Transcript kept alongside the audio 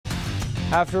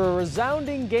After a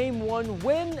resounding Game 1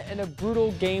 win and a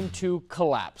brutal Game 2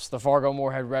 collapse, the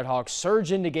Fargo-Moorhead Redhawks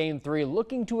surge into Game 3,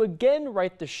 looking to again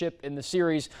right the ship in the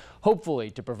series,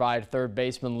 hopefully to provide third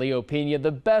baseman Leo Pena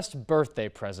the best birthday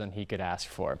present he could ask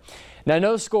for. Now,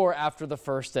 no score after the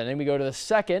first inning. We go to the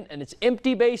second, and it's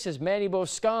empty bases. Manny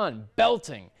Boscan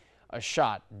belting a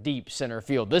shot deep center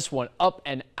field. This one up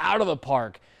and out of the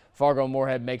park.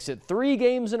 Fargo-Moorhead makes it 3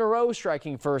 games in a row,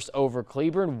 striking first over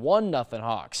Cleburne, 1-0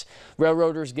 Hawks.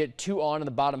 Railroaders get 2 on in the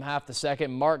bottom half of the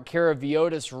second. Mark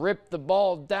Karaviotis ripped the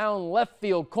ball down left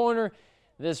field corner.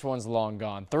 This one's long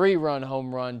gone. 3-run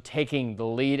home run taking the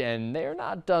lead, and they're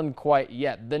not done quite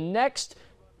yet. The next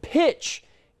pitch,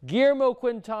 Guillermo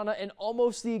Quintana in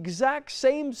almost the exact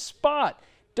same spot.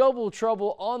 Double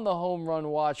trouble on the home run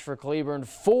watch for Cleburne.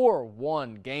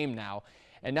 4-1 game now.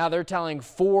 And now they're tallying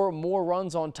 4 more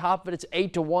runs on top of it. It's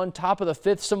 8-1, top of the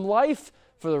 5th. Some life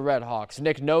for the Redhawks.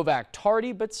 Nick Novak,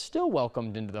 tardy, but still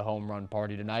welcomed into the home run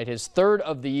party tonight. His 3rd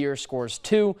of the year, scores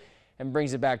 2 and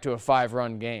brings it back to a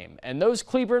 5-run game. And those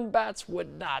Cleburne bats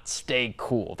would not stay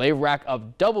cool. They rack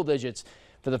up double digits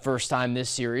for the first time this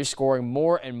series, scoring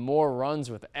more and more runs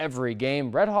with every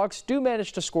game. Redhawks do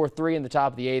manage to score 3 in the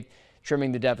top of the 8th,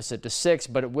 trimming the deficit to 6,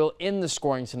 but it will end the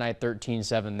scoring tonight,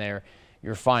 13-7 there.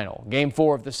 Your final. Game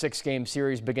 4 of the 6-game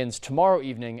series begins tomorrow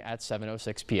evening at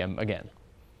 7:06 p.m. again.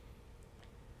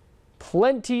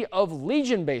 Plenty of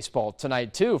Legion baseball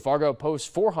tonight, too. Fargo posts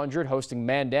 400 hosting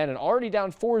Mandan and already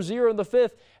down 4-0 in the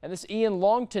 5th. And this Ian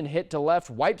Longton hit to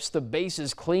left wipes the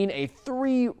bases clean. A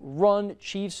 3-run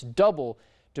Chiefs double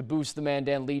to boost the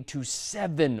Mandan lead to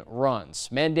 7 runs.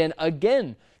 Mandan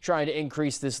again trying to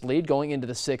increase this lead going into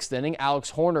the 6th inning.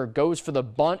 Alex Horner goes for the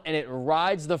bunt, and it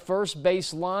rides the first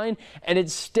base line, and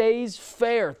it stays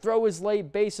fair. Throw is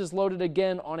late, bases loaded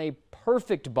again on a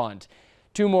perfect bunt.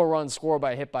 2 more runs scored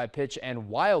by a hit by pitch and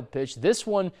wild pitch. This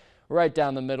one right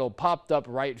down the middle, popped up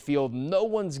right field. No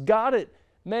one's got it.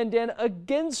 Mandan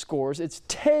again scores. It's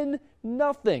 10-0.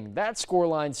 That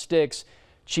scoreline sticks.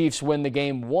 Chiefs win the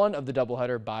game 1 of the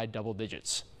doubleheader by double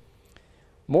digits.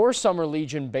 More Summer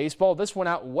Legion baseball. This one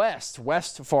out west.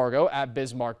 West Fargo at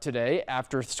Bismarck today.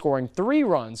 After scoring 3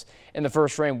 runs in the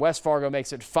first frame, West Fargo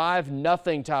makes it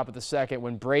 5-0 top of the second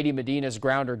when Brady Medina's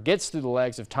grounder gets through the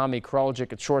legs of Tommy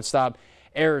Kraljic at shortstop.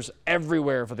 Errors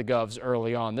everywhere for the Govs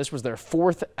early on. This was their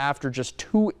 4th after just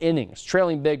 2 innings.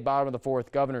 Trailing big bottom of the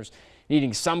 4th, Governors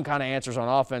needing some kind of answers on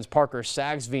offense. Parker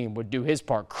Sagsveen would do his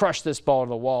part, crush this ball to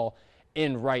the wall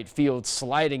in right field,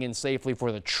 sliding in safely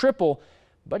for the triple,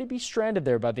 but he'd be stranded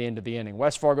there by the end of the inning.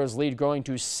 West Fargo's lead growing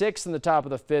to 6 in the top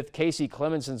of the 5th. Casey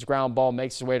Clemenson's ground ball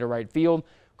makes his way to right field.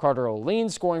 Carter O'Lean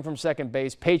scoring from second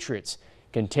base. Patriots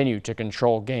continue to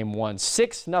control game 1.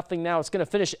 6-0 now. It's going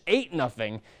to finish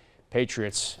 8-0.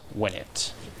 Patriots win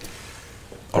it.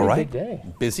 All right. Big day.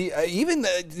 Busy. Even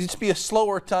it used to be a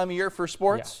slower time of year for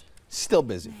sports. Yeah. Still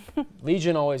busy.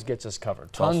 Legion always gets us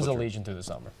covered. Tons of Legion through the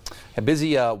summer. A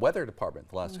busy weather department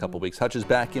the last couple of weeks. Hutch is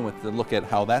back in with the look at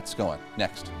how that's going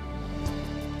next.